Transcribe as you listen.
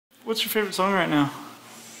What's your favorite song right now?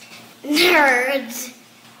 Nerds.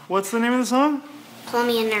 What's the name of the song? Call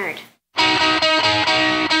me a nerd.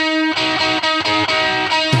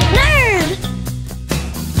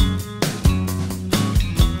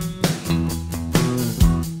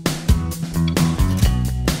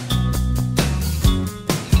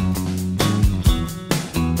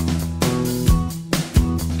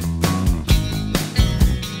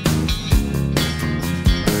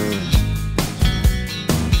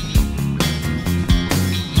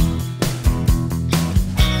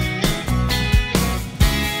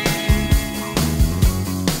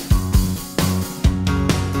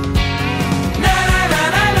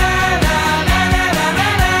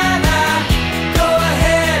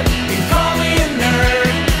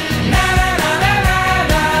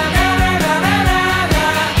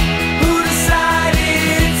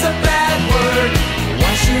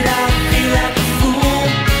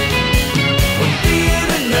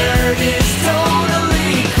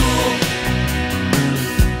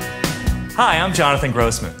 Hi, I'm Jonathan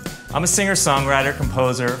Grossman. I'm a singer-songwriter,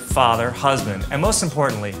 composer, father, husband, and most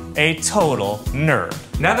importantly, a total nerd.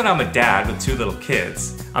 Now that I'm a dad with 2 little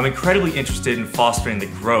kids, I'm incredibly interested in fostering the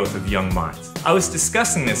growth of young minds. I was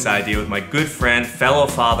discussing this idea with my good friend, fellow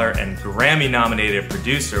father, and Grammy-nominated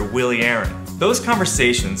producer, Willie Aaron. Those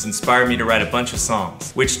conversations inspired me to write a bunch of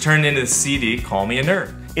songs, which turned into the CD Call Me a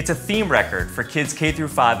Nerd. It's a theme record for kids K through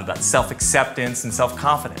 5 about self-acceptance and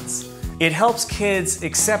self-confidence. It helps kids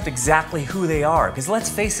accept exactly who they are, because let's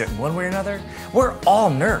face it, one way or another, we're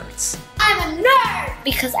all nerds. I'm a nerd!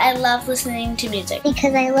 Because I love listening to music.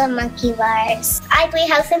 Because I love monkey bars. I play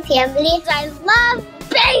House and Family. I love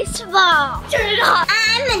baseball! Turn it off!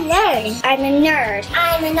 I'm a nerd. I'm a nerd.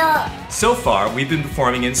 I'm a nerd. So far, we've been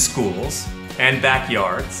performing in schools and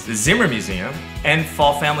backyards, the Zimmer Museum, and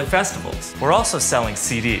fall family festivals. We're also selling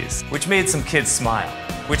CDs, which made some kids smile,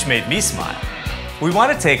 which made me smile. We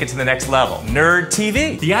want to take it to the next level, Nerd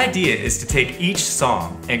TV. The idea is to take each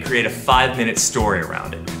song and create a 5-minute story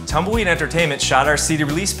around it. Tumbleweed Entertainment shot our CD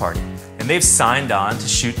release party, and they've signed on to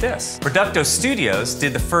shoot this. Producto Studios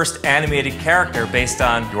did the first animated character based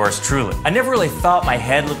on yours truly. I never really thought my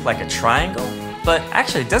head looked like a triangle, but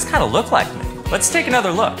actually it does kind of look like me. Let's take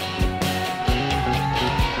another look.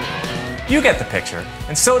 You get the picture,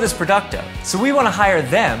 and so does Producto. So we want to hire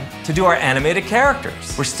them to do our animated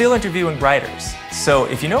characters. We're still interviewing writers, so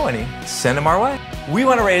if you know any, send them our way. We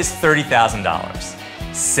want to raise $30,000.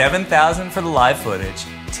 $7,000 for the live footage,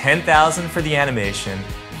 $10,000 for the animation,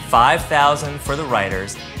 $5,000 for the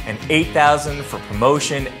writers, and $8,000 for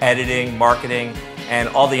promotion, editing, marketing, and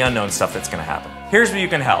all the unknown stuff that's going to happen. Here's where you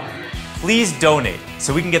can help. Please donate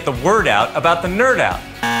so we can get the word out about the Nerd Out.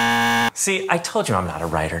 See, I told you I'm not a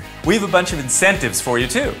writer. We have a bunch of incentives for you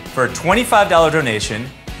too. For a $25 donation,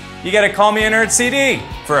 you get a Call Me a Nerd CD.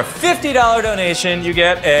 For a $50 donation, you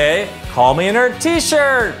get a Call Me a Nerd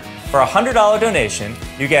t-shirt. For a $100 donation,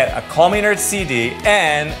 you get a Call Me a Nerd CD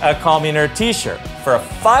and a Call Me a Nerd t-shirt. For a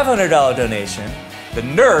 $500 donation, the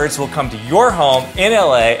nerds will come to your home in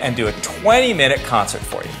LA and do a 20-minute concert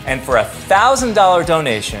for you. And for a $1,000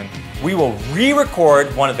 donation, we will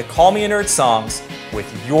re-record one of the Call Me a Nerd songs with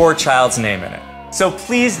your child's name in it. So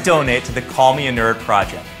please donate to the Call Me a Nerd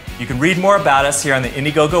project. You can read more about us here on the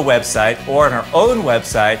Indiegogo website or on our own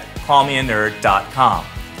website, callmeanerd.com.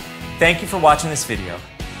 Thank you for watching this video,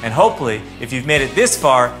 and hopefully, if you've made it this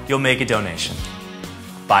far, you'll make a donation.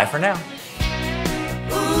 Bye for now.